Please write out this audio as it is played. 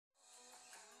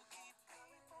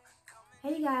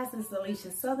Hey you guys, this is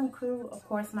Alisha Southern Crew. Of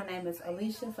course, my name is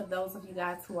Alisha. For those of you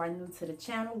guys who are new to the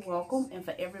channel, welcome. And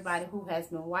for everybody who has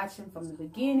been watching from the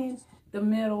beginning, the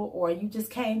middle, or you just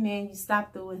came in, you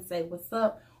stopped through and say what's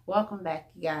up, welcome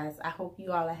back you guys. I hope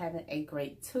you all are having a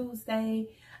great Tuesday.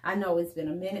 I know it's been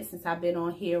a minute since I've been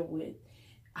on here with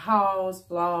hauls,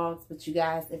 vlogs, but you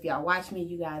guys, if y'all watch me,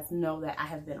 you guys know that I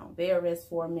have been on bed rest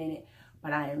for a minute.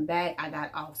 But I am back. I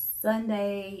got off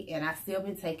Sunday and I still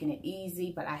been taking it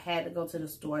easy, but I had to go to the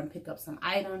store and pick up some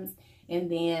items,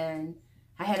 and then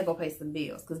I had to go pay some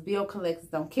bills because bill collectors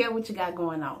don't care what you got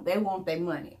going on. They want their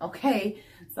money, okay?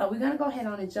 So we're going to go ahead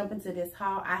on and jump into this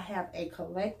haul. I have a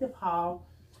collective haul.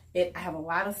 I have a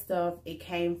lot of stuff. It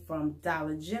came from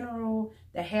Dollar General,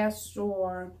 the hair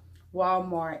store,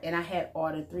 Walmart, and I had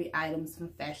ordered 3 items from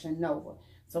Fashion Nova.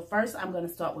 So first, I'm going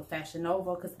to start with Fashion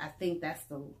Nova because I think that's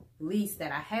the least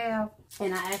that I have.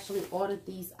 And I actually ordered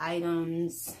these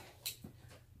items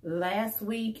last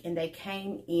week and they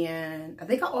came in, I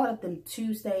think I ordered them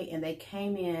Tuesday and they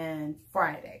came in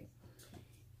Friday.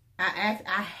 I'm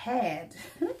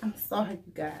sorry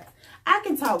you guys. I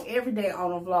can talk every day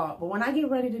on a vlog, but when I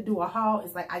get ready to do a haul,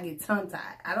 it's like I get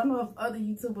tongue-tied. I don't know if other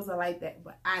YouTubers are like that,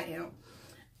 but I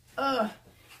am.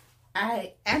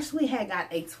 I actually had got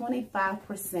a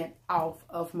 25% off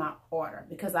of my order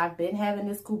because I've been having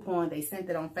this coupon. They sent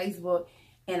it on Facebook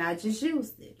and I just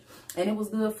used it. And it was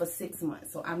good for 6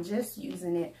 months. So I'm just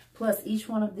using it. Plus each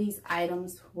one of these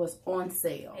items was on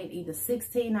sale. Either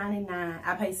 $16.99.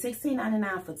 I paid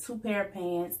 $16.99 for 2 pair of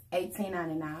pants,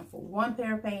 $18.99 for 1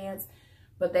 pair of pants.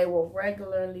 But they were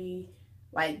regularly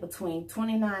like between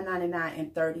 $29.99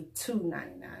 and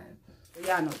 $32.99.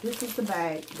 Y'all know this is the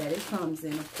bag that it comes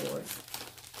in, of course.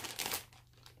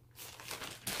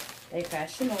 A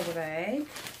Fashion Nova bag.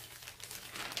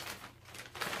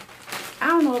 I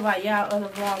don't know about y'all other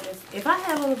vloggers. If I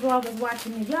have other vloggers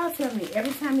watching me, y'all tell me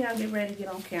every time y'all get ready to get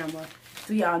on camera,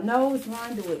 do y'all nose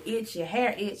run, do it itch, your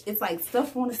hair itch? It's like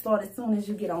stuff want to start as soon as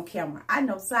you get on camera. I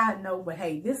know, side note, but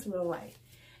hey, this real life.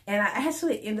 And I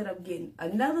actually ended up getting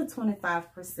another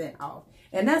 25% off.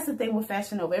 And that's the thing with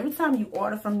Fashion Nova. Every time you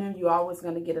order from them, you're always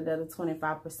going to get another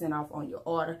 25% off on your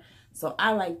order. So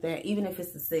I like that, even if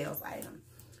it's a sales item.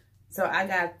 So I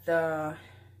got the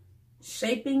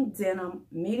Shaping Denim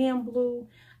Medium Blue.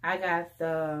 I got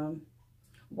the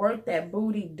Work That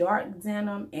Booty Dark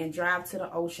Denim and Drive to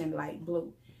the Ocean Light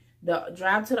Blue. The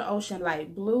Drive to the Ocean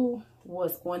Light Blue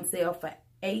was on sale for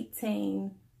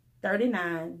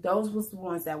 $18.39. Those was the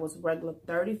ones that was regular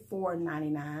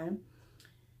 $34.99.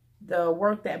 The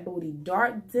Work That Booty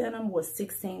Dark Denim was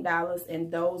 $16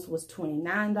 and those was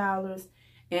 $29.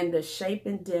 And the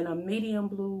Shaping Denim Medium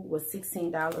Blue was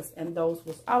 $16 and those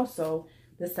was also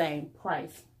the same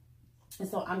price. And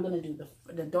so I'm going to do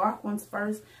the dark ones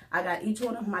first. I got each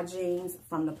one of my jeans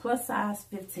from the plus size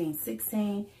 15,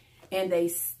 16, and they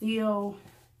still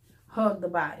hug the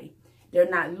body. They're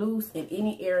not loose in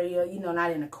any area, you know, not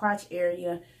in the crotch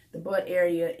area, the butt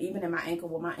area, even in my ankle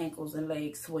where my ankles and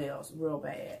legs swells real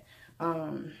bad.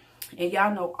 And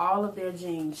y'all know all of their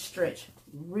jeans stretch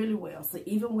really well. So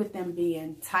even with them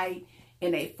being tight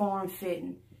and they form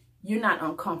fitting, you're not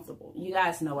uncomfortable. You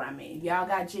guys know what I mean. Y'all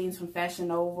got jeans from Fashion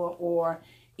Nova or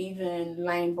even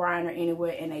Lane Bryant or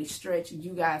anywhere and they stretch,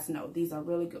 you guys know these are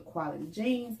really good quality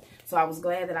jeans. So I was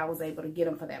glad that I was able to get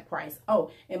them for that price.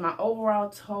 Oh, and my overall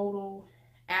total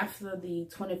after the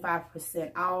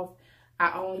 25% off,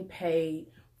 I only paid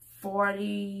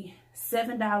 $47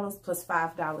 plus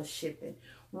 $5 shipping,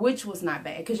 which was not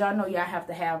bad because y'all know y'all have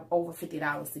to have over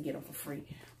 $50 to get them for free.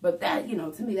 But that, you know,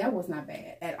 to me, that was not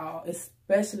bad at all,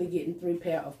 especially getting 3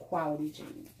 pair of quality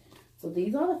jeans. So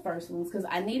these are the first ones because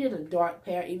I needed a dark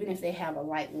pair, even if they have a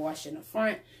light wash in the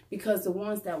front, because the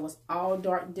ones that was all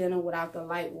dark denim without the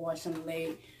light wash on the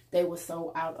leg, they were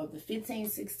sold out of the 15,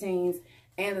 16s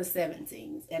and the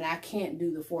 17s. And I can't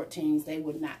do the 14s. They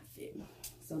would not fit.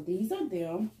 So these are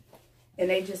them. And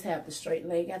they just have the straight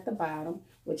leg at the bottom,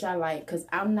 which I like because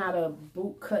I'm not a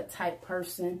boot cut type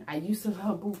person. I used to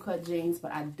love boot cut jeans,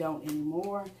 but I don't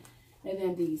anymore. And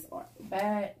then these are the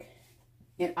back.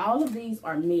 And all of these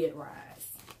are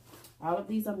mid-rise. All of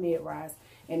these are mid-rise.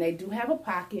 And they do have a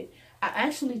pocket. I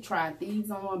actually tried these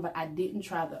on, but I didn't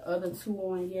try the other 2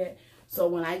 on yet. So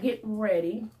when I get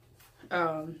ready,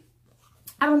 I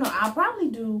don't know. I'm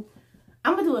going to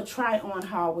do a try-on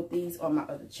haul with these on my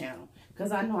other channel,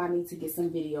 because I know I need to get some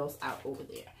videos out over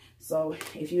there. So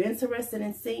if you're interested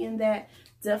in seeing that,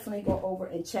 definitely go over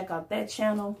and check out that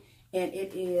channel. And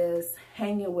it is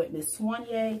Hanging with Miss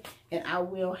Swanye. And I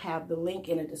will have the link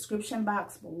in the description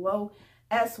box below,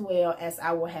 as well as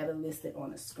I will have it listed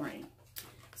on the screen.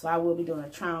 So I will be doing a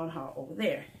try on haul over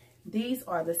there. These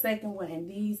are the second one, and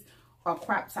these are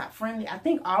crop top friendly. I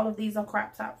think all of these are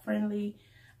crop top friendly.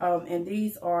 And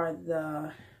these are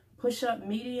the push-up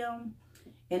medium.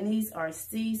 And these are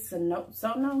C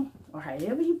Sono, or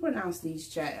however you pronounce these,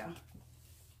 child.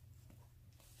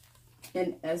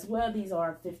 And as well, these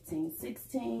are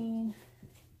 15-16.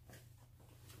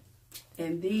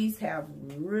 And these have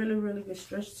really, really good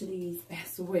stretch to these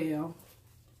as well.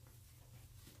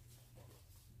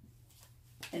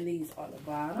 And these are the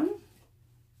bottom.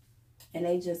 And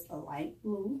they just a light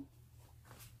blue.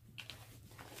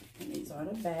 And these are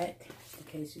the back, in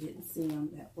case you didn't see them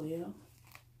that well.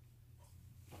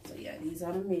 So yeah, these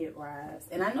are the mid-rise.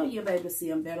 And I know you'll be able to see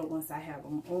them better once I have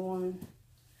them on.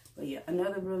 But yeah,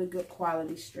 another really good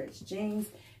quality stretch jeans.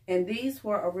 And these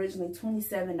were originally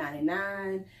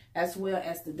 $27.99, as well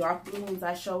as the dark blue ones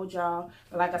I showed y'all.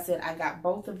 But like I said, I got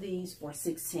both of these for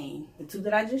 $16. The two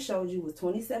that I just showed you was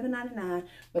 $27.99,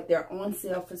 but they're on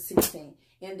sale for $16.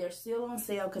 And they're still on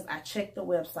sale because I checked the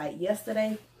website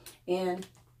yesterday. And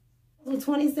it was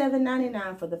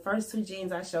 $27.99 for the first two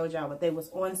jeans I showed y'all, but they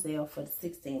was on sale for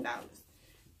 $16.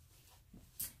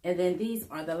 And then these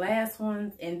are the last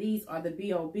ones, and these are the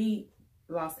B.O.B.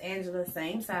 Los Angeles,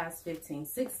 same size,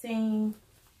 15-16.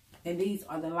 And these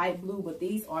are the light blue, but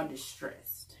these are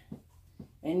distressed.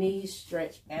 And these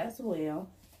stretch as well.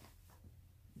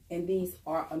 And these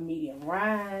are a medium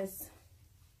rise.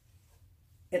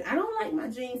 And I don't like my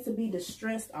jeans to be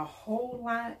distressed a whole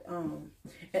lot.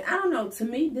 And I don't know, to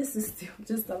me, this is still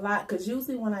just a lot. Because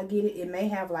usually when I get it, it may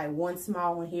have like one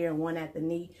small one here and one at the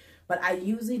knee. But I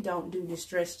usually don't do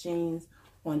distressed jeans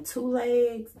on two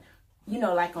legs. You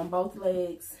know, like on both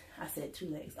legs. I said two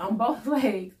legs. On both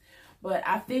legs. But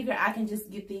I figure I can just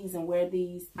get these and wear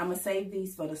these. I'm going to save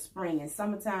these for the spring and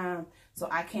summertime. So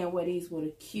I can wear these with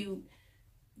a cute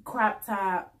crop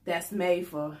top that's made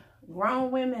for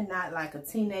grown women, not like a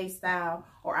teenage style.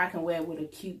 Or I can wear it with a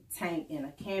cute tank and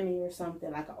a cami or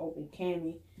something, like an open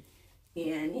cami.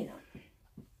 And, you know,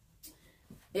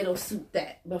 it'll suit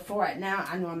that. But for right now,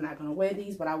 I know I'm not going to wear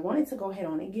these, but I wanted to go ahead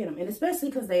on and get them. And especially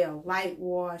because they are light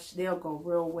wash, they'll go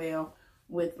real well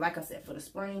with, like I said, for the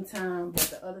springtime. But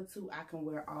the other two I can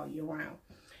wear all year round.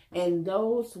 And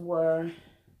those were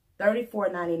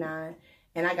 $34.99,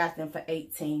 and I got them for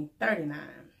 $18.39.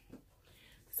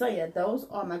 So yeah, those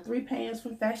are my 3 pants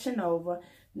from Fashion Nova.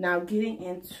 Now getting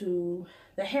into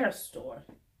the hair store.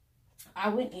 I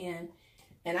went in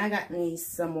and I got me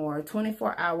some more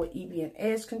 24-hour EB&,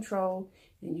 edge control.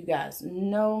 And you guys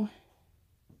know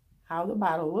how the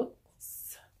bottle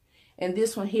looks. And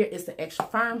this one here is the extra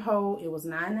firm hold. It was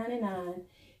 $9.99.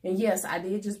 And yes, I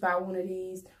did just buy one of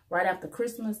these right after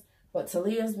Christmas. But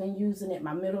Taliah's been using it,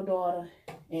 my middle daughter.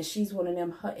 And she's one of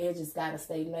them, her edges got to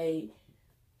stay laid.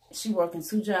 She working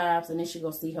 2 jobs, and then she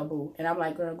go see her boo. And I'm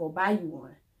like, girl, go buy you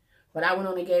one. But I went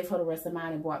on and gave her the rest of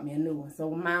mine and bought me a new one. So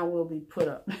mine will be put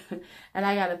up. And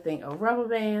I got a thing of rubber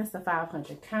bands, the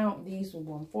 500 count. These were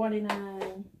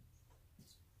 $149.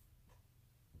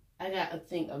 I got a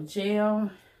thing of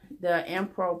gel, the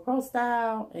Ampro Pro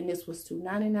Style. And this was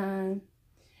 $2.99.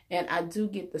 And I do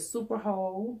get the Super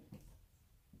Hold.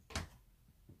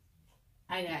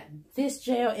 I got this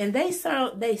gel, and they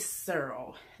sell this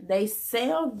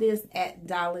at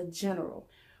Dollar General.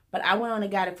 But I went on and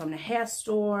got it from the hair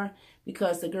store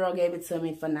because the girl gave it to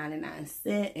me for 99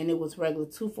 cents, and it was regular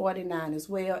 $2.49 as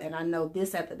well. And I know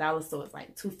this at the dollar store is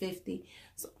like $2.50.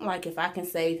 So like, if I can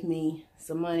save me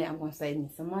some money, I'm going to save me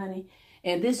some money.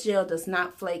 And this gel does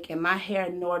not flake in my hair,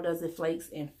 nor does it flakes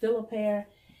in Phillip hair.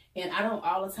 And I don't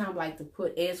all the time like to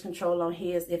put edge control on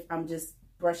his if I'm just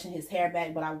brushing his hair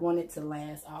back, but I want it to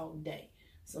last all day.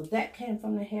 So that came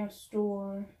from the hair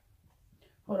store.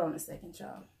 Hold on a second,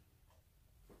 y'all.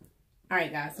 All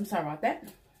right, guys, I'm sorry about that.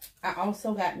 I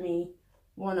also got me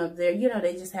one of their, you know,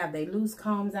 they just have their loose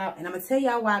combs out. And I'm going to tell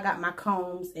y'all why I got my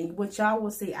combs. And what y'all will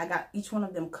see, I got each one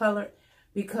of them colored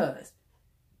because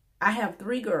I have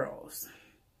 3 girls.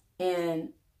 And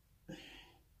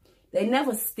they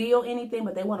never steal anything,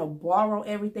 but they want to borrow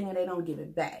everything and they don't give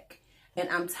it back. And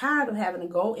I'm tired of having to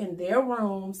go in their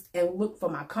rooms and look for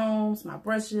my combs, my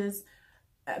brushes,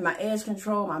 my edge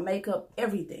control, my makeup,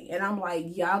 everything. And I'm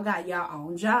like, y'all got y'all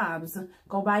own jobs.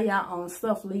 Go buy y'all own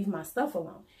stuff. Leave my stuff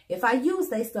alone. If I use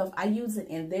their stuff, I use it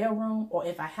in their room. Or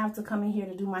if I have to come in here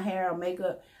to do my hair or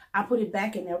makeup, I put it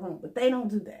back in their room. But they don't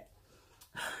do that.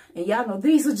 And y'all know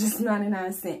these are just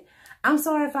 99 cents. I'm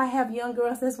sorry if I have young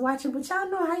girls that's watching, but y'all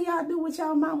know how y'all do with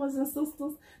y'all mamas and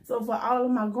sisters. So for all of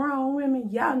my grown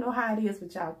women, y'all know how it is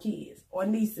with y'all kids or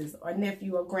nieces or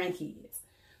nephew or grandkids.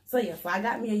 So yeah, so I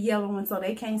got me a yellow one so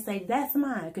they can't say that's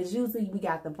mine, because usually we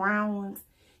got the brown ones.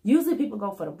 Usually people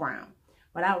go for the brown.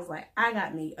 But I was like, I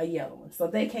got me a yellow one, so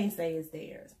they can't say it's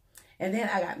theirs. And then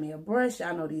I got me a brush.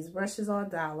 Y'all know these brushes are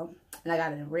 $1. And I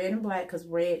got it in red and black because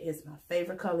red is my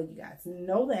favorite color. You guys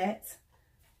know that.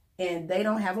 And they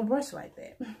don't have a brush like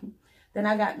that. Then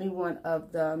I got me one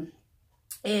of the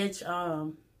edge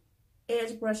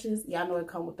brushes. Y'all know it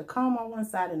come with the comb on one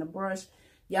side and the brush.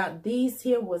 Y'all, these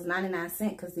here was 99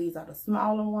 cents because these are the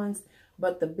smaller ones.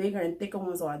 But the bigger and thicker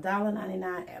ones are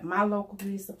 $1.99 at my local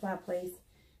beauty supply place.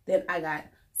 Then I got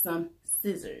some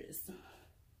scissors.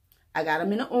 I got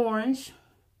them in the orange.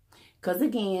 Because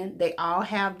again, they all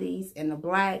have these in the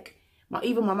black.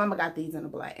 Even my mama got these in the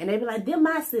black. And they be like, they're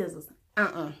my scissors.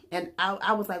 And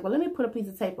I was like, well, let me put a piece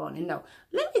of tape on it. No,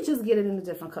 let me just get it in a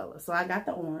different color. So I got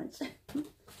the orange.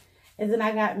 And then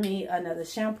I got me another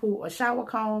shampoo or shower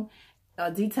comb, a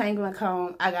detangling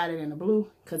comb. I got it in the blue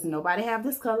because nobody have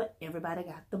this color. Everybody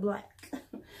got the black.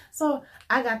 So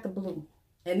I got the blue.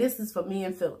 And this is for me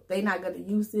and Phillip. They not going to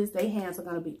use this. Their hands are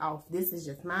going to be off. This is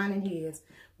just mine and his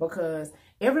because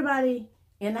everybody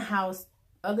in the house,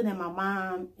 other than my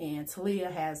mom and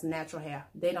Taliah, has natural hair.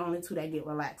 They the only two that get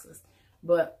relaxers.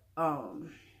 But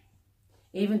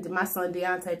even my son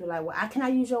Deonte be like, well, can I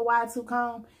use your Y2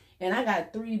 comb? And I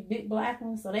got 3 big black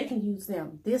ones, so they can use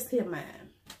them. This here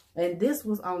mine. And this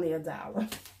was only $1. Y'all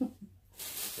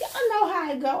know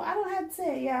how it go. I don't have to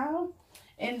tell y'all.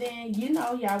 And then, you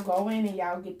know, y'all go in and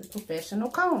y'all get the professional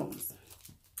combs.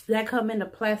 That come in the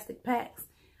plastic packs.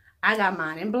 I got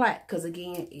mine in black because,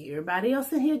 again, everybody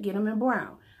else in here get them in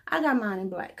brown. I got mine in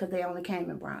black because they only came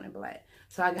in brown and black.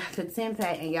 So I got the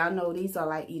 10-pack, and y'all know these are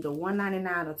like either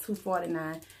 $1.99 or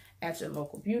 $2.49 at your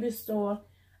local beauty store.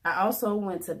 I also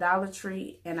went to Dollar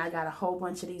Tree, and I got a whole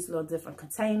bunch of these little different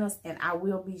containers, and I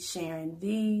will be sharing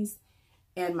these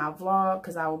in my vlog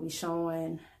because I will be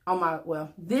showing on my,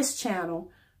 well, this channel,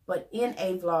 but in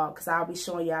a vlog because I'll be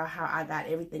showing y'all how I got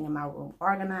everything in my room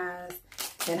organized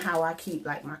and how I keep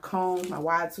like my combs, my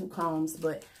Y2 combs,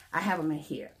 but I have them in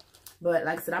here. But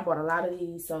like I said, I bought a lot of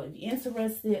these, so if you're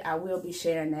interested, I will be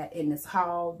sharing that in this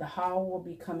haul. The haul will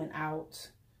be coming out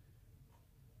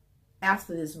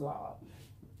after this vlog.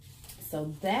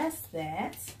 So that's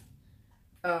that.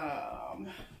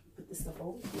 Put this stuff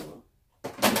over here.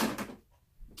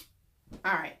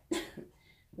 All right.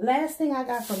 Last thing I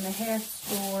got from the hair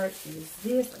store is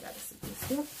this. I gotta sit this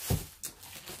here.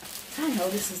 I know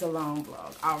this is a long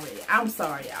vlog already. I'm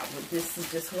sorry, y'all, but this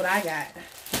is just what I got.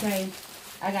 Okay.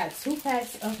 I got 2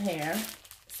 packs of hair.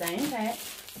 Same pack.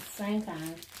 Same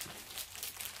kind.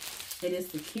 It is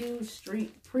the Q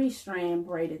Street Pre-Strand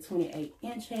Braided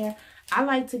 28-inch hair. I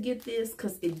like to get this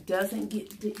because it doesn't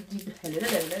get,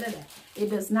 it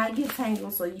does not get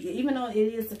tangled. So even though it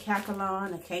is a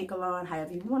cankalon,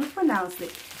 however you want to pronounce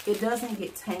it, it doesn't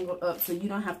get tangled up. So you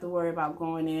don't have to worry about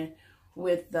going in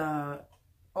with the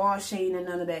oil sheen and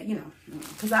none of that, you know,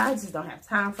 because I just don't have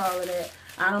time for all of that.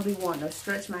 I don't be wanting to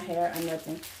stretch my hair or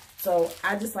nothing. So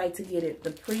I just like to get it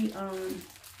the pre-stress.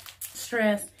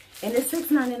 And it's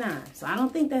 $6.99, so I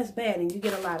don't think that's bad, and you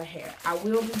get a lot of hair. I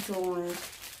will be doing,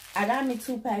 I got me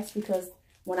 2 packs because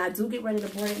when I do get ready to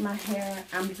braid my hair,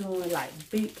 I'm doing like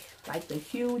big, like the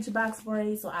huge box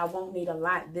braids, so I won't need a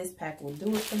lot. This pack will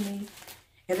do it for me.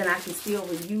 And then I can still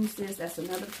reuse this. That's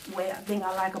another thing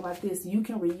I like about this. You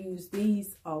can reuse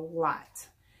these a lot.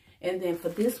 And then for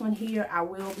this one here, I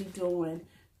will be doing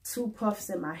 2 puffs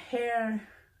in my hair.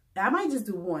 I might just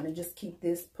do 1 and just keep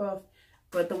this puff.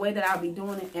 But the way that I'll be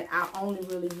doing it, and I'll only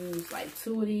really use like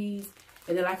 2 of these.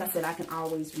 And then, like I said, I can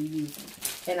always reuse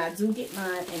them. And I do get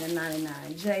mine in a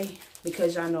 99J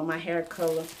because y'all know my hair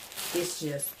color. It's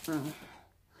just,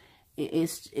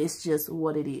 it's just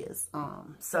what it is.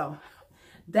 So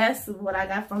that's what I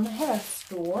got from the hair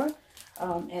store.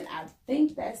 And I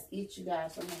think that's it, you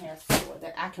guys, from the hair store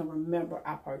that I can remember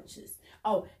I purchased.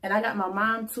 Oh, and I got my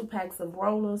mom 2 packs of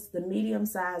rollers, the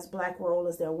medium-sized black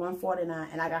rollers. They're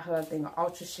 $1.49, and I got her a thing of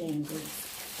Ultra Sheen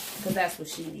grease because that's what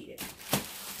she needed.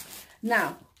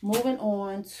 Now, moving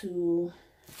on to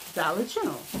Dollar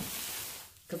General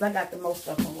because I got the most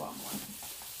stuff from Walmart.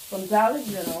 From Dollar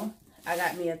General, I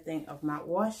got me a thing of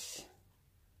mouthwash.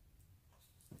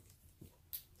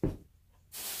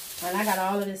 And I got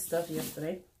all of this stuff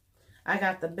yesterday. I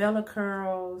got the Bella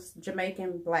Curls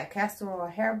Jamaican Black Castor Oil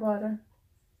Hair Butter.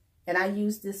 And I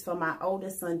used this for my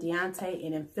oldest son, Deonte,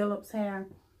 and in Phillip's hair.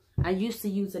 I used to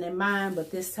use it in mine,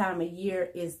 but this time of year,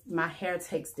 my hair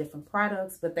takes different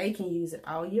products. But they can use it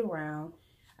all year round.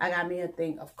 I got me a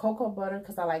thing of cocoa butter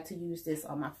because I like to use this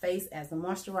on my face as a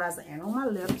moisturizer and on my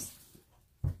lips.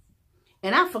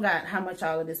 And I forgot how much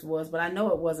all of this was, but I know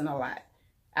it wasn't a lot.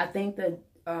 I think that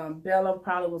Bella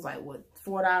probably was like, what,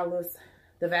 $4.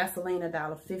 The Vaseline,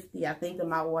 $1.50. I think the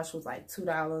mouthwash was like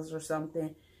 $2 or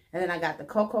something. And then I got the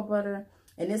cocoa butter.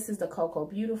 And this is the Cocoa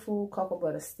Beautiful cocoa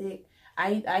butter stick.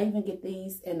 I even get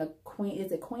these in the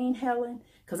Queen Helen?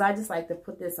 Because I just like to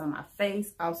put this on my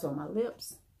face, also on my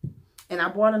lips. And I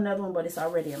bought another one, but it's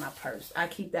already in my purse. I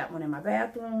keep that one in my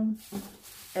bathroom.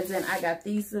 And then I got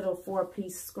these little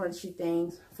 4-piece scrunchy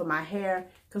things for my hair.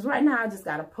 Because right now I just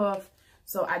got a puff.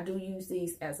 So I do use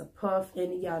these as a puff.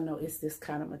 And y'all know it's this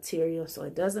kind of material, so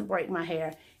it doesn't break my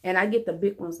hair. And I get the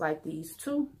big ones like these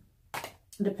too,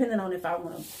 depending on if I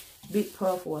want a big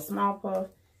puff or a small puff.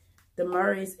 The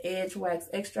Murray's Edge Wax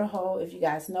Extra Hold. If you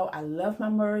guys know, I love my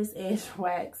Murray's Edge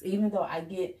Wax. Even though I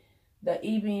get the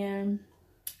Evian,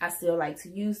 I still like to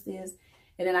use this.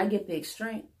 And then I get the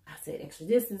Extreme. I said extra.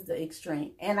 This is the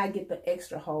Extreme. And I get the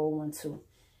Extra Hold one too.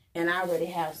 And I already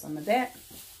have some of that.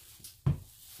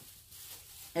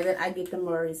 And then I get the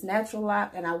Murray's Natural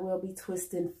Lock. And I will be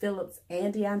twisting Phillip's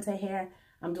and Deonte hair.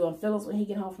 I'm doing Phillip's when he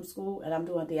get home from school. And I'm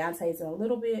doing Deonte's in a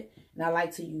little bit. And I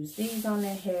like to use these on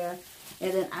their hair.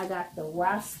 And then I got the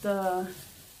Rasta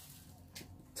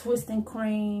Twisting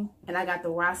Cream. And I got the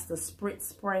Rasta Spritz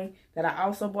Spray that I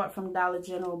also bought from Dollar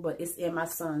General. But it's in my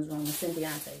son's room. It's in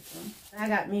Deonte's room. And I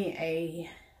got me a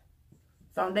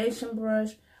foundation brush.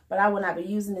 But I will not be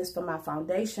using this for my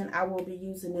foundation. I will be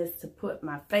using this to put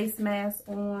my face mask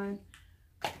on.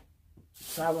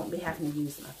 So I won't be having to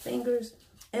use my fingers.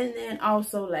 And then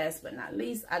also, last but not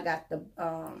least, I got the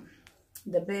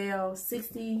Bell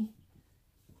 60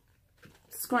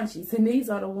 scrunchies. And these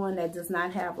are the one that does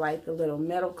not have like the little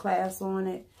metal clasp on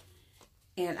it.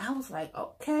 And I was like,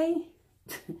 okay.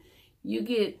 You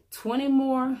get 20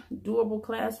 more durable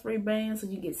clasp-free bands. So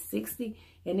you get 60.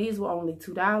 And these were only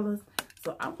 $2.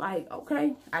 So I'm like,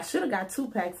 okay. I should have got 2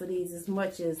 packs of these as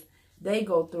much as they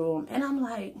go through them. And I'm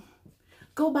like,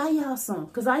 go buy y'all some.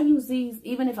 Because I use these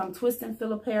even if I'm twisting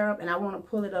Phillip hair up and I want to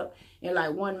pull it up in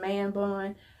like one man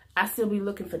bun. I still be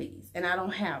looking for these. And I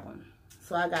don't have them.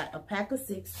 So I got a pack of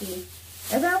 60.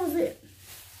 And that was it.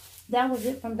 That was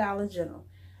it from Dollar General.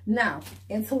 Now,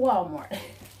 into Walmart.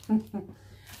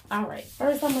 All right.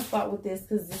 First, I'm going to start with this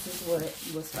because this is what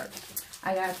was first.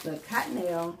 I got the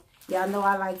Cottonelle. Y'all know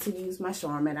I like to use my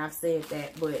Charmin. I've said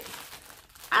that. But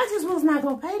I just was not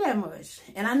going to pay that much.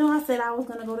 And I know I said I was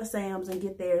going to go to Sam's and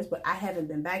get theirs. But I haven't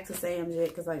been back to Sam's yet.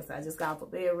 Because like I said, I just got off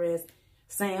of bed rest.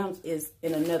 Sam's is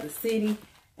in another city.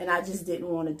 And I just didn't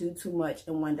want to do too much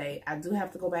in one day. I do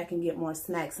have to go back and get more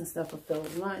snacks and stuff for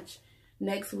Phil's lunch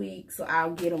next week. So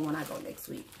I'll get them when I go next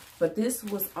week. But this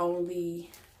was only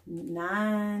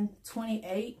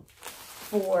 $9.28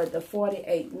 for the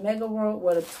 48 mega roll.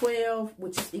 Well, the 12,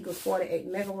 which is equals 48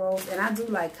 mega rolls. And I do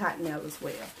like Cottonelle as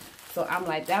well. So I'm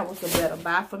like, that was a better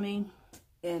buy for me.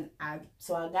 And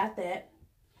so I got that.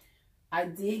 I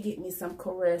did get me some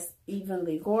Caress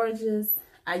Evenly Gorgeous.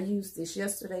 I used this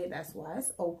yesterday. That's why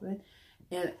it's open.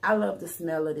 And I love the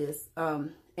smell of this.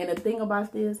 And the thing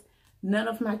about this, none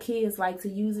of my kids like to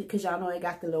use it because y'all know it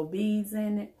got the little beads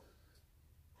in it.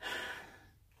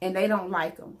 And they don't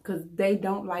like them because they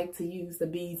don't like to use the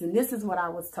beads. And this is what I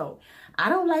was told. I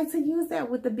don't like to use that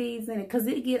with the beads in it because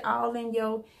it get all in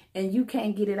yo and you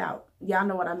can't get it out. Y'all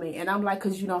know what I mean. And I'm like,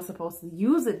 because you're not supposed to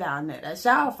use it down there. That's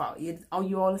y'all fault. You're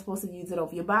only supposed to use it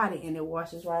over your body and it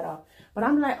washes right off. But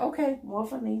I'm like, okay, more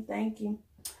for me. Thank you.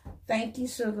 Thank you,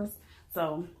 sugars.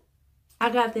 So I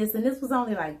got this. And this was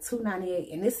only like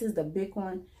 $2.98. And this is the big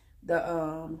one.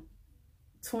 The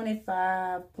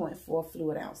 25.4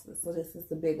 fluid ounces. So this is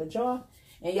the bigger jar.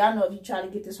 And y'all know if you try to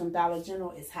get this from Dollar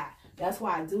General, it's hot. That's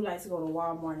why I do like to go to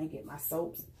Walmart and get my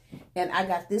soaps. And I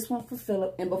got this one for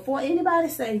Phillip. And before anybody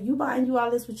say, you buying you all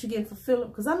this, what you getting for Phillip?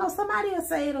 Because I know somebody will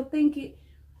say it or think it.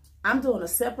 I'm doing a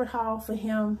separate haul for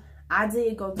him. I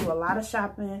did go do a lot of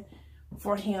shopping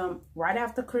for him right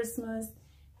after Christmas.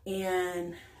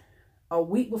 And a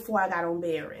week before I got on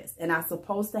bed rest. And I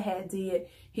supposed to have did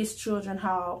his children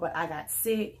haul, but I got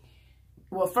sick.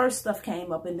 Well, first stuff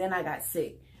came up and then I got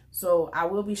sick. So I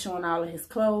will be showing all of his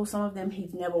clothes. Some of them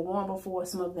he's never worn before.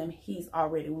 Some of them he's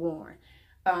already worn.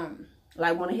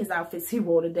 Like one of his outfits he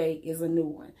wore today is a new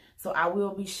one. So I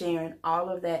will be sharing all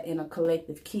of that in a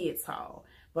collective kids haul.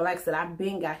 But like I said, I've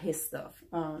been got his stuff.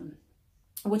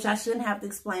 Which I shouldn't have to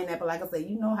explain that. But like I said,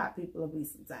 you know how people will be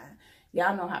sometimes.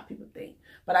 Y'all know how people think.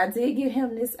 But I did give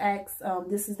him this Axe.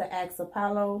 This is the Axe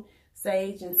Apollo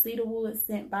Sage and Cedarwood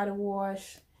Scent Body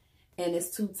Wash. And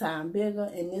it's 2 times bigger.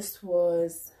 And this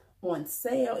was on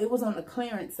sale. It was on the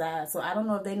clearance side. So I don't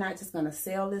know if they're not just going to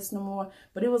sell this no more.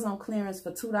 But it was on clearance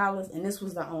for $2. And this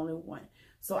was the only one.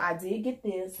 So I did get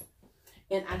this.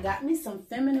 And I got me some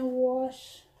feminine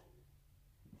wash.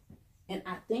 And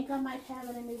I think I might have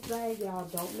it in this bag. Y'all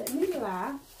don't let me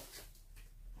lie.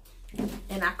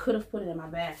 And I could have put it in my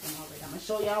bathroom already. I'm going to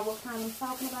show y'all what kind I'm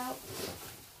talking about.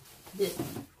 This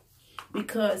one.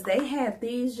 Because they had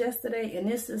these yesterday.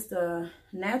 And this is the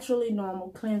Naturally Normal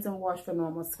Cleanse and Wash for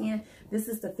Normal Skin. This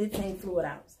is the 15 fluid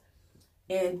ounce.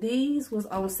 And these was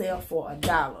on sale for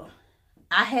 $1.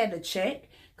 I had to check.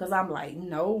 Because I'm like,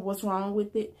 no, what's wrong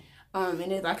with it? And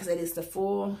it, like I said, it's the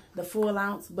full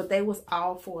ounce. But they was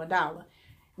all for $1.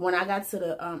 When I got to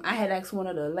the, I had asked one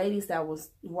of the ladies that was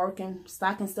working,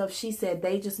 stocking stuff. She said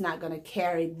they just not going to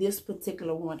carry this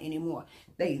particular one anymore.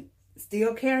 They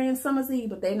still carrying Summer's Eve,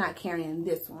 but they not carrying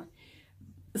this one.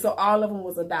 So all of them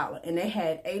was $1. And they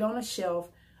had 8 on a shelf.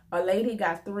 A lady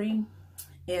got 3.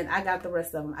 And I got the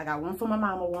rest of them. I got one for my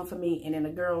mama, one for me. And then the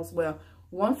girls, well,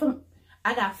 one for,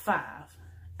 I got 5.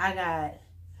 I got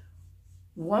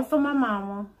one for my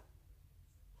mama.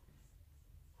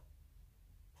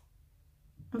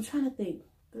 I'm trying to think.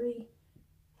 3.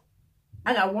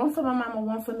 I got one for my mama,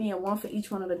 one for me, and one for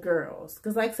each one of the girls.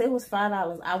 Because like I said, it was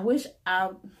 $5. I wish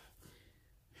I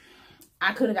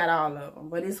could have got all of them.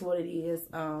 But it's what it is.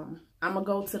 I'm going to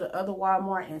go to the other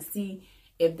Walmart and see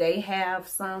if they have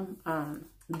some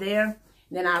there.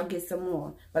 Then I'll get some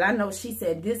more. But I know she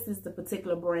said this is the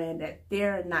particular brand that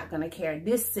they're not going to carry.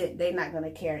 This scent, they're not going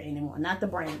to carry anymore. Not the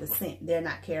brand, the scent. They're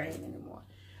not carrying anymore.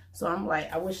 So I'm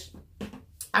like, I wish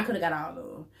I could have got all of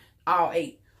them, all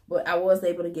 8, but I was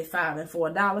able to get 5 and for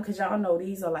 $1 because y'all know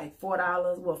these are like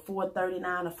 $4, what,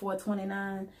 $4.39 or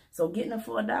 $4.29. So getting them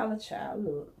for $1, child,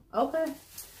 look, okay.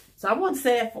 So I wouldn't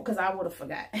say it because I would have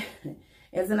forgot.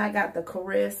 And then I got the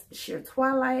Caress Sheer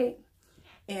Twilight,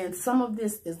 and some of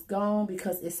this is gone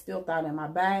because it spilled out in my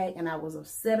bag, and I was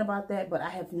upset about that. But I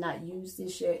have not used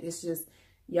this yet. It's just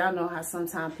y'all know how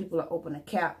sometimes people will open a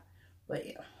cap, but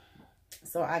yeah.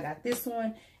 So I got this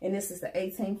one, and this is the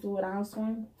 18 fluid ounce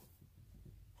one.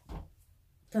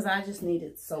 Because I just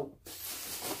needed soap.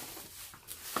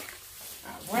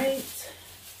 Alright.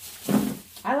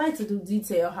 I like to do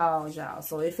detail hauls, y'all.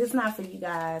 So if it's not for you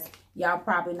guys, y'all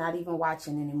probably not even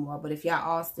watching anymore. But if y'all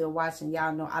all still watching,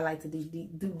 y'all know I like to do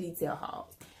detail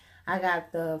hauls. I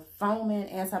got the foaming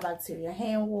antibacterial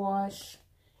hand wash.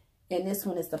 And this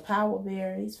one is the Power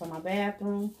Berries for my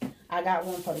bathroom. I got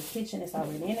one for the kitchen. It's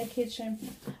already in the kitchen.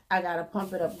 I got a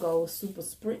Pump It Up Gold Super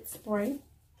Spritz Spray.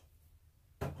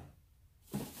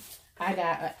 I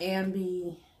got an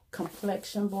Ambi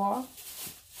Complexion Bar.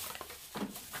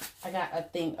 I got a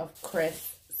thing of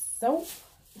Crest soap.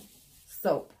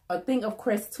 A thing of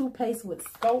Crest toothpaste with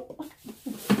soap.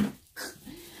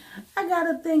 I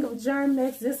got a thing of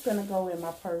Germ-X. This is going to go in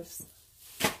my purse.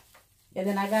 And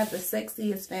then I got the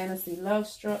Sexiest Fantasy Love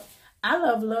Struck. I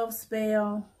love Love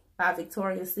Spell by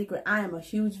Victoria's Secret. I am a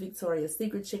huge Victoria's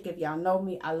Secret chick. If y'all know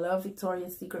me, I love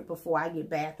Victoria's Secret before I get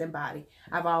Bath and Body.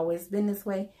 I've always been this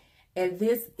way. And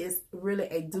this is really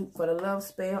a dupe for the Love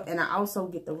Spell. And I also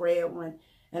get the red one.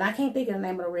 And I can't think of the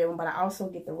name of the red one, but I also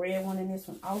get the red one in this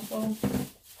one also.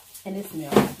 And it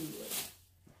smells good.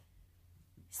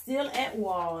 Still at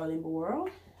Wall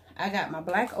World. I got my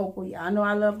Black Opal. Y'all know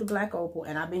I love the Black Opal.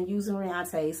 And I've been using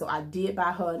Reonte. So I did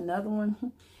buy her another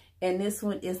one. And this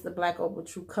one is the Black Opal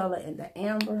True Color in the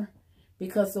Amber.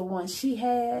 Because the one she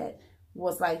had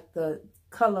was like the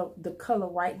color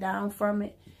right down from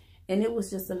it. And it was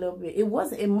just a little bit.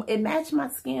 It matched my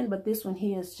skin. But this one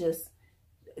here is just.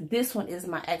 This one is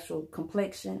my actual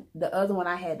complexion. The other one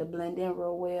I had to blend in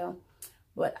real well.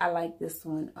 But I like this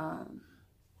one.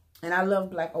 And I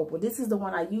love Black Opal. This is the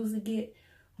one I usually get.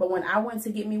 But when I went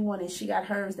to get me one and she got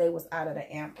hers, they was out of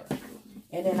the amber.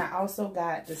 And then I also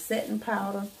got the setting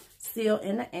powder still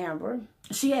in the amber.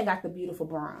 She had got the beautiful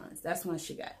bronze. That's one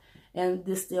she got. And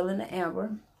this still in the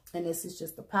amber. And this is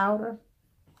just the powder.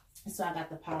 So I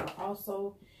got the powder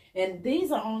also. And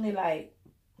these are only like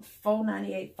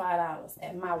 $4.98, $5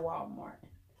 at my Walmart.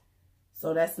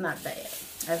 So that's not bad.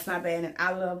 That's not bad. And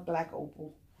I love Black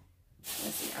Opal.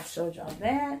 Let's see. I showed y'all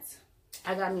that.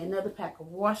 I got me another pack of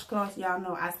washcloths. Y'all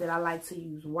know I said I like to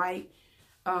use white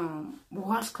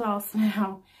washcloths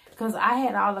now. Because I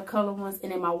had all the color ones.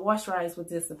 And then my wash rags would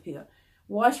disappear.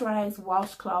 Wash rags,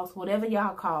 washcloths, whatever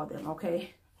y'all call them.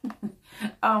 Okay.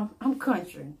 I'm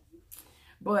country.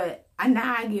 But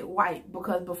now I get white.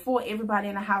 Because before, everybody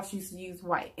in the house used to use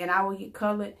white. And I would get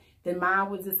colored. Then mine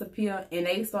would disappear. And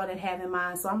they started having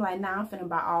mine. So I'm like, nah, I'm finna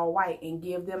buy all white. And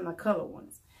give them the color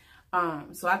ones.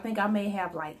 So I think I may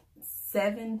have like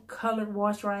 7 colored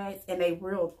wash rags. And they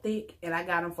real thick. And I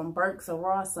got them from Burks or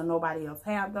Ross. So nobody else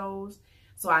have those.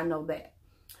 So I know that.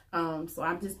 So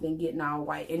I've just been getting all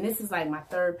white. And this is like my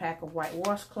 3rd pack of white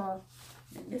washcloth.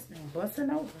 And this thing busting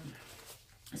open.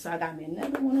 So I got me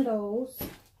another one of those.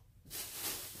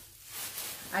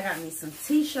 I got me some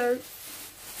t-shirts.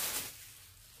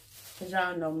 Because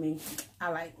y'all know me. I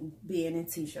like being in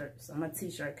t-shirts. I'm a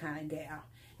t-shirt kind of gal.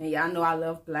 And y'all know I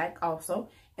love black also.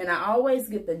 And I always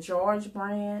get the George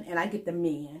brand. And I get the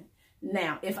men.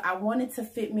 Now, if I wanted to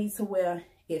fit me to where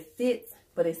it fits,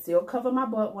 but it still cover my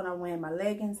butt when I'm wearing my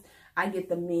leggings, I get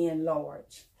the men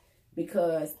large.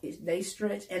 Because they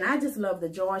stretch. And I just love the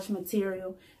George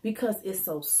material because it's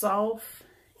so soft.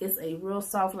 It's a real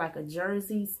soft, like a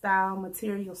jersey style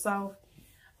material, soft.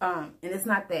 And it's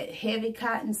not that heavy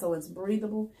cotton, so it's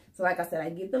breathable. So like I said, I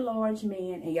get the large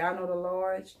men. And y'all know the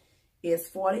large is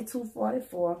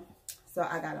 $42.44. So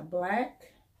I got a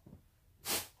black.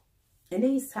 And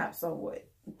these tops are what?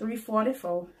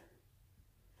 $3.44.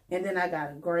 And then I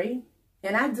got a gray.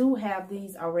 And I do have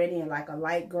these already in like a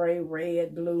light gray,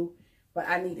 red, blue. But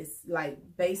I need like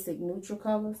basic neutral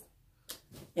colors.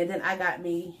 And then I got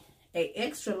me a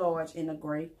extra large in a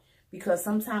gray. Because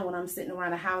sometimes when I'm sitting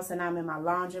around the house and I'm in my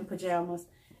lounging pajamas.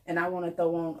 And I want to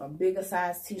throw on a bigger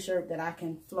size t-shirt that I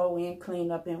can flow in,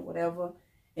 clean up in, whatever.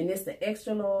 And it's the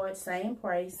extra large, same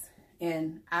price.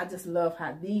 And I just love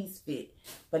how these fit.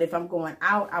 But if I'm going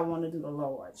out, I want to do the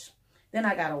large. Then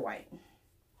I got a white.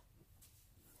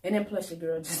 And then plus your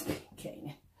girl just been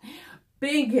gaining.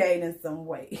 Been gaining some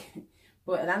weight.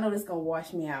 But I know this going to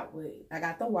wash me out with. I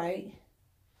got the white.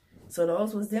 So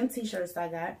those was them t-shirts I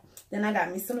got. Then I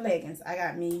got me some leggings. I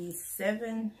got me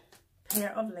 7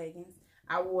 pair of leggings.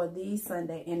 I wore these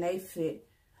Sunday and they fit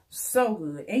so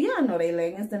good. And y'all know they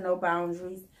leggings, they're no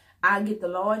boundaries. I get the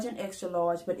large and extra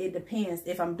large, but it depends.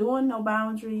 If I'm doing no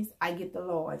boundaries, I get the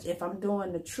large. If I'm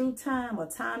doing the true time or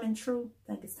time and true,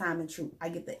 I think it's time and true, I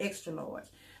get the extra large.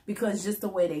 Because just the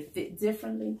way they fit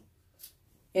differently.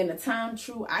 In the time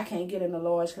true, I can't get in the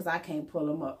large because I can't pull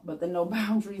them up. But the no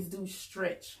boundaries do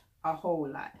stretch a whole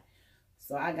lot.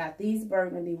 So I got these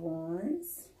burgundy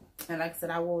ones. And like I said,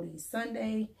 I wore these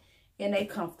Sunday. And they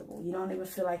comfortable. You don't even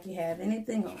feel like you have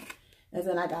anything on. And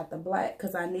then I got the black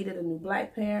because I needed a new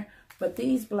black pair. But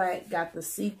these black got the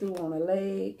see-through on the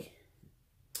leg.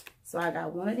 So I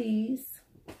got one of these.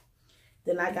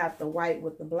 Then I got the white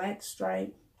with the black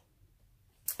stripe.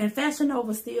 And Fashion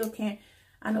Nova still can't.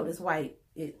 I know this white.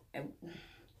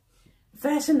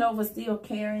 Fashion Nova still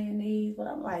carrying these. But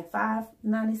I'm like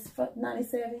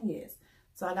 $5.97. Yes.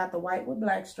 So I got the white with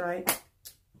black stripe.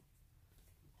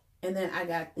 And then I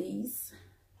got these.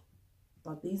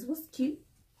 Thought these was cute.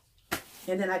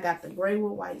 And then I got the gray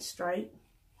with white stripe.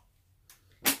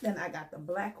 Then I got the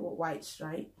black with white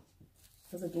stripe.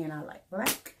 Because again, I like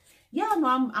black. Y'all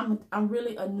know I'm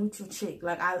really a neutral chick.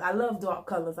 Like I love dark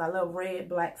colors. I love red,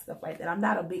 black, stuff like that. I'm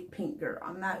not a big pink girl.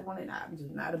 I'm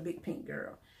just not a big pink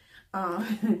girl.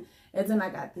 And then I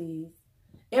got these.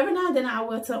 Every now and then I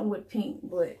wear something with pink,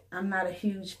 but I'm not a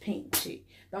huge pink chick.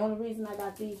 The only reason I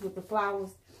got these with the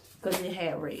flowers because it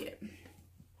had red.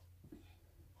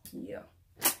 Yeah.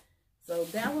 So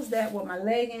that was that with my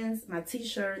leggings, my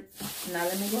t-shirts. Now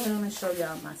let me go ahead and show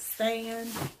y'all my stand.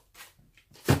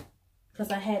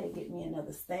 Because I had to get me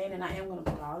another stand. And I am going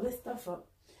to put all this stuff up.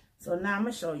 So now I'm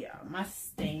going to show y'all my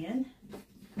stand.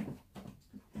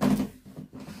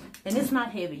 And it's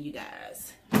not heavy, you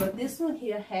guys. But this one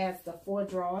here has the 4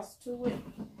 drawers to it.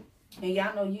 And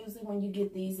y'all know usually when you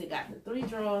get these, it got the 3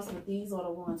 drawers. But these are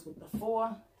the ones with the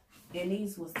 4. And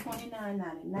these was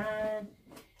 $29.99.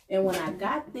 And when I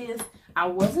got this, I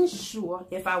wasn't sure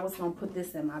if I was going to put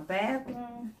this in my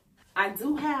bathroom. I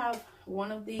do have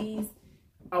one of these,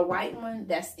 a white one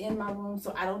that's in my room.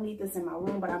 So I don't need this in my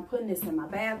room, but I'm putting this in my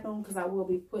bathroom because I will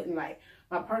be putting like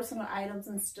my personal items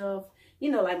and stuff.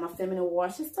 You know, like my feminine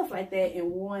wash and stuff like that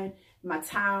in one. My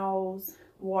towels,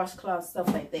 washcloths, stuff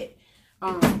like that.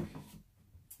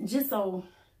 Just so,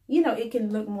 you know, it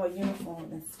can look more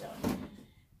uniform and stuff.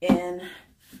 And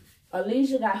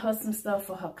Alijah got her some stuff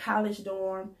for her college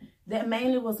dorm. That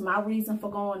mainly was my reason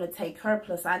for going to take her.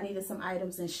 Plus, I needed some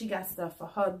items, and she got stuff for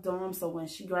her dorm. So when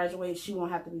she graduates, she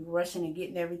won't have to be rushing and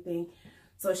getting everything.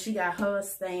 So she got her a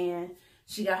stand.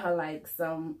 She got her like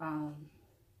some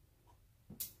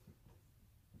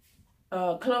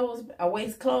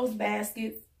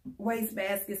waist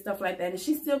baskets, stuff like that. And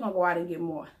she's still gonna go out and get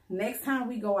more. Next time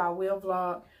we go, I will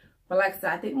vlog. But like I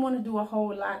said, I didn't want to do a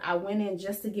whole lot. I went in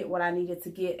just to get what I needed to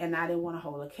get, and I didn't want to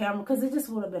hold a camera because it just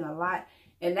would have been a lot.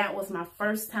 And that was my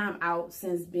first time out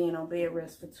since being on bed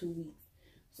rest for 2 weeks.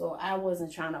 So I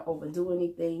wasn't trying to overdo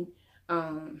anything.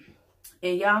 And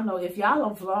y'all know, if y'all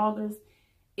are vloggers,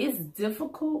 it's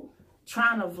difficult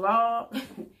trying to vlog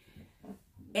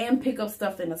and pick up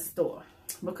stuff in the store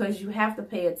because you have to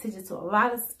pay attention to a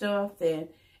lot of stuff, and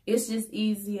it's just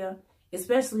easier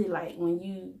especially like when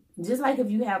you, just like if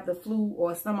you have the flu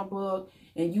or a stomach bug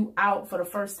and you out for the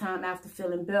first time after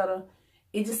feeling better,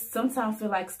 it just sometimes feel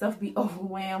like stuff be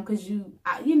overwhelmed because you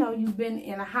know, you've been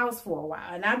in a house for a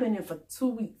while, and I've been in for 2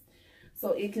 weeks.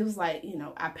 So it was like, you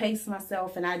know, I paced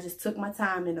myself and I just took my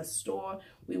time in the store.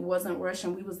 We wasn't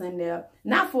rushing. We was in there,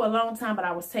 not for a long time, but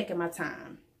I was taking my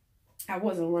time. I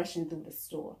wasn't rushing through the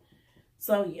store.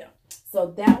 So yeah,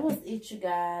 so that was it, you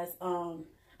guys.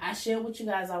 I shared with you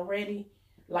guys already,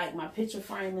 like my picture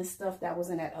frame and stuff that was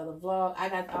in that other vlog. I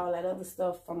got all that other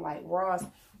stuff from like Ross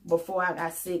before I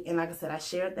got sick. And like I said, I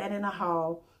shared that in a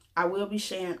haul. I will be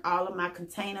sharing all of my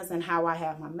containers and how I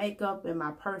have my makeup and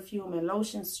my perfume and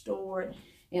lotion stored.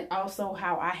 And also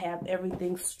how I have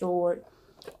everything stored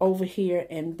over here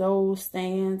in those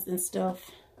stands and stuff.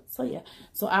 So yeah,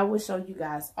 so I will show you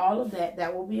guys all of that.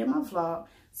 That will be in my vlog.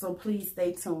 So please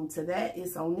stay tuned to that.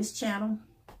 It's on this channel.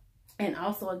 And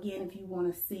also, again, if you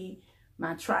want to see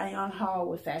my try-on haul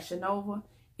with Fashion Nova,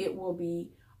 it will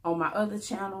be on my other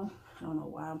channel. I don't know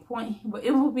why I'm pointing, but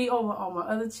it will be over on my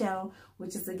other channel,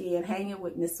 which is, again, Hanging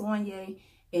with Miss Sonya,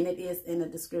 and it is in the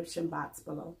description box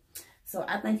below. So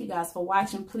I thank you guys for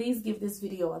watching. Please give this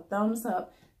video a thumbs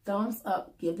up. Thumbs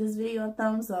up. Give this video a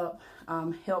thumbs up.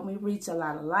 Help me reach a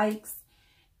lot of likes.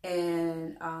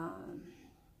 And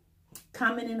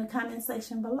comment in the comment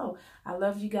section below. I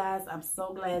love you guys. I'm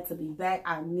so glad to be back.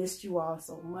 I missed you all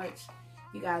so much.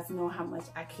 You guys know how much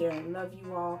I care and love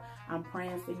you all. I'm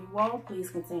praying for you all. Please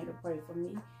continue to pray for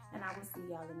me. And I will see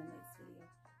y'all in the next video.